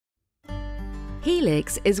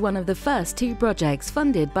HELIX is one of the first two projects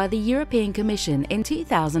funded by the European Commission in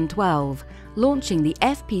 2012, launching the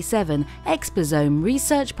FP7 Exposome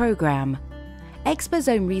research programme.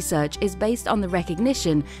 Exposome research is based on the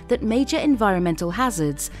recognition that major environmental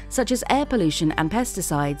hazards, such as air pollution and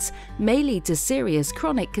pesticides, may lead to serious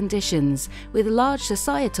chronic conditions with large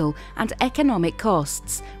societal and economic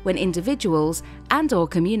costs when individuals and/or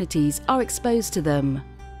communities are exposed to them.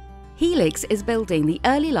 HELIX is building the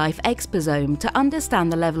early life exposome to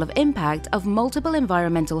understand the level of impact of multiple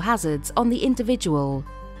environmental hazards on the individual.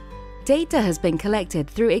 Data has been collected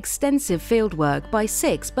through extensive fieldwork by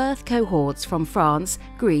 6 birth cohorts from France,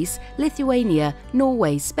 Greece, Lithuania,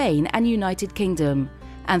 Norway, Spain and United Kingdom,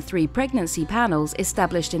 and 3 pregnancy panels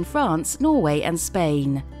established in France, Norway and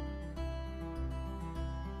Spain.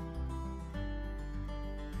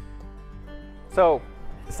 So,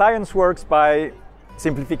 science works by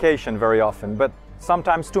simplification very often, but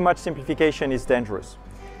sometimes too much simplification is dangerous.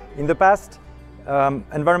 In the past,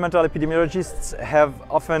 environmental epidemiologists have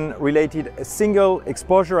often related a single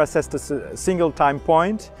exposure assessed at a single time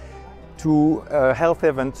point to a health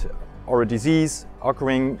event or a disease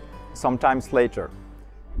occurring sometimes later.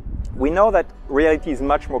 We know that reality is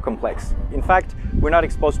much more complex. In fact, we're not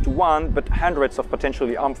exposed to one, but hundreds of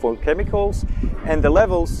potentially harmful chemicals, and the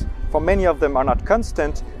levels for many of them are not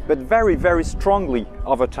constant, but very, very strongly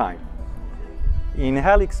over time. In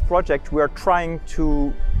HELIX project, we are trying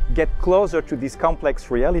to get closer to this complex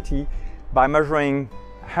reality by measuring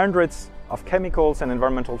hundreds of chemicals and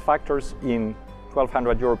environmental factors in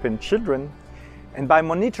 1,200 European children, and by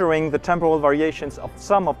monitoring the temporal variations of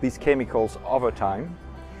some of these chemicals over time,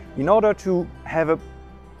 in order to have a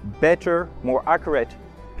better, more accurate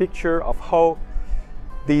picture of how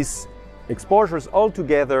these exposures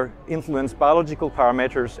altogether influence biological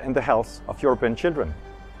parameters and the health of European children.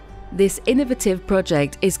 This innovative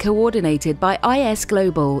project is coordinated by IS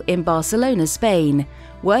Global in Barcelona, Spain,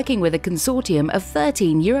 working with a consortium of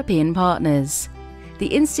 13 European partners. The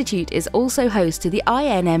institute is also host to the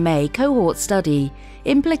INMA cohort study,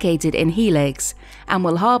 implicated in HELIX, and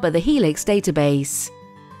will harbour the HELIX database.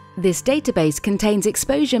 This database contains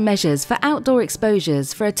exposure measures for outdoor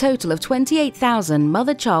exposures for a total of 28,000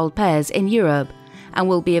 mother-child pairs in Europe and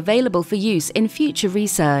will be available for use in future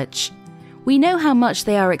research. We know how much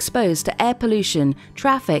they are exposed to air pollution,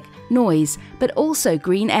 traffic, noise, but also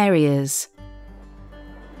green areas.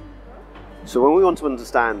 So when we want to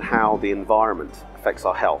understand how the environment affects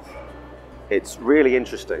our health, it's really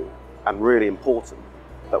interesting and really important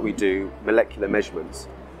that we do molecular measurements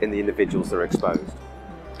in the individuals that are exposed.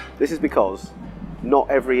 This is because not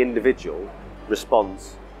every individual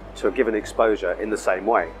responds to a given exposure in the same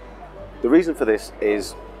way. The reason for this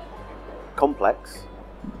is complex,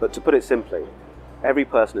 but to put it simply, every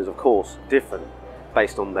person is of course different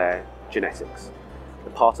based on their genetics,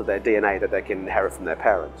 the part of their DNA that they can inherit from their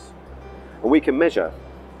parents. And we can measure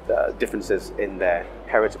the differences in their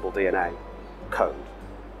heritable DNA code,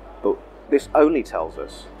 but this only tells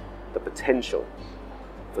us the potential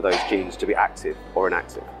for those genes to be active or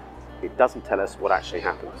inactive. It doesn't tell us what actually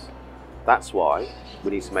happens. That's why we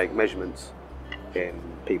need to make measurements in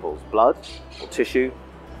people's blood or tissue,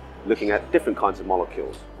 looking at different kinds of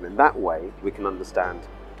molecules. And in that way, we can understand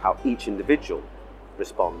how each individual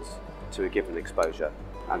responds to a given exposure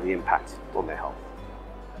and the impact on their health.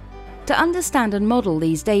 To understand and model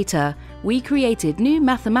these data, we created new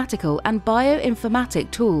mathematical and bioinformatic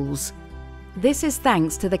tools. This is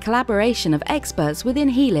thanks to the collaboration of experts within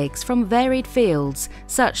HELIX from varied fields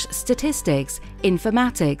such as statistics,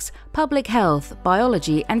 informatics, public health,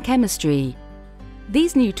 biology and chemistry.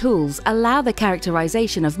 These new tools allow the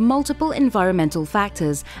characterization of multiple environmental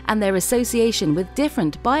factors and their association with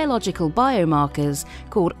different biological biomarkers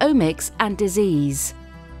called omics and disease.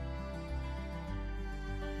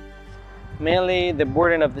 Mainly the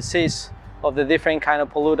burden of disease of the different kind of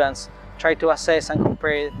pollutants, try to assess and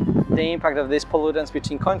compare the impact of these pollutants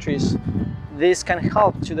between countries. This can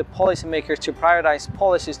help to the policymakers to prioritize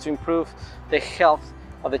policies to improve the health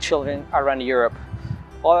of the children around Europe.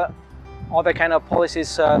 Other kind of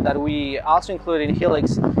policies that we also include in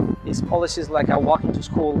HELIX is policies like walking to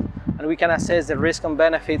school, and we can assess the risk and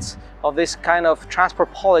benefits of this kind of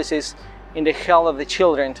transport policies in the health of the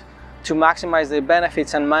children to maximize the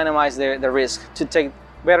benefits and minimize the risk, to take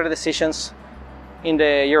better decisions in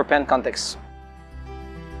the European context.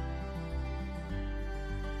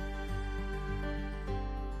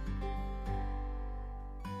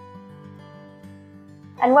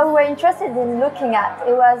 And what we were interested in looking at,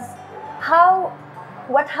 it was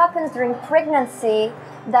what happens during pregnancy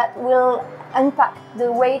that will impact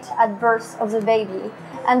the weight at birth of the baby.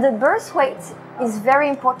 And the birth weight is very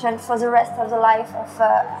important for the rest of the life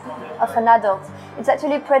of an adult. It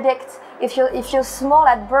actually predicts if you're small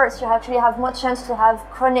at birth, you actually have more chance to have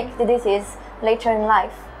chronic diseases later in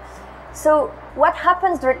life. So what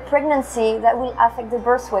happens during pregnancy that will affect the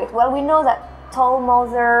birth weight? Well, we know that tall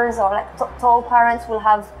mothers or like tall parents will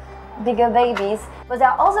have bigger babies, but there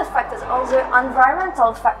are other factors, other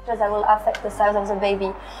environmental factors that will affect the size of the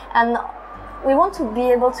baby. And we want to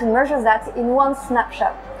be able to measure that in one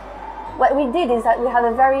snapshot. What we did is that we had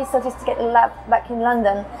a very sophisticated lab back in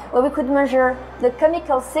London where we could measure the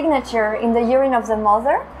chemical signature in the urine of the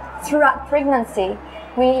mother throughout pregnancy.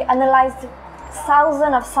 We analyzed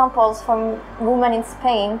thousands of samples from women in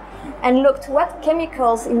Spain and looked what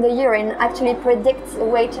chemicals in the urine actually predict the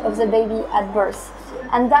weight of the baby at birth.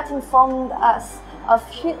 And that informed us of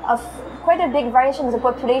quite a big variation of the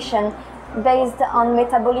population based on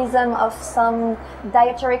metabolism of some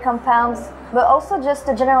dietary compounds, but also just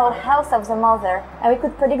the general health of the mother. And we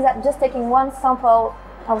could predict that just taking one sample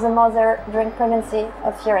of the mother during pregnancy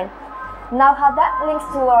of urine. Now, how that links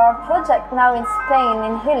to our project now in Spain,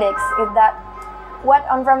 in HELIX, is that what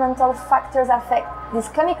environmental factors affect these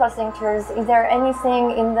chemical signatures? Is there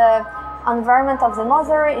anything in the environment of the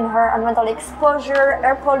mother, in her environmental exposure,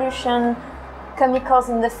 air pollution, chemicals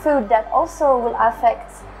in the food that also will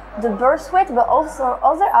affect the birth weight, but also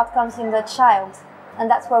other outcomes in the child? And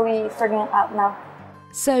that's what we're figuring out now.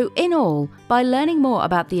 So, in all, by learning more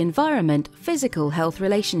about the environment-physical health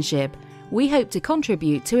relationship, we hope to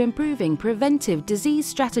contribute to improving preventive disease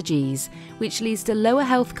strategies, which leads to lower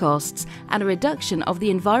health costs and a reduction of the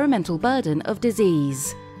environmental burden of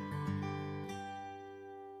disease.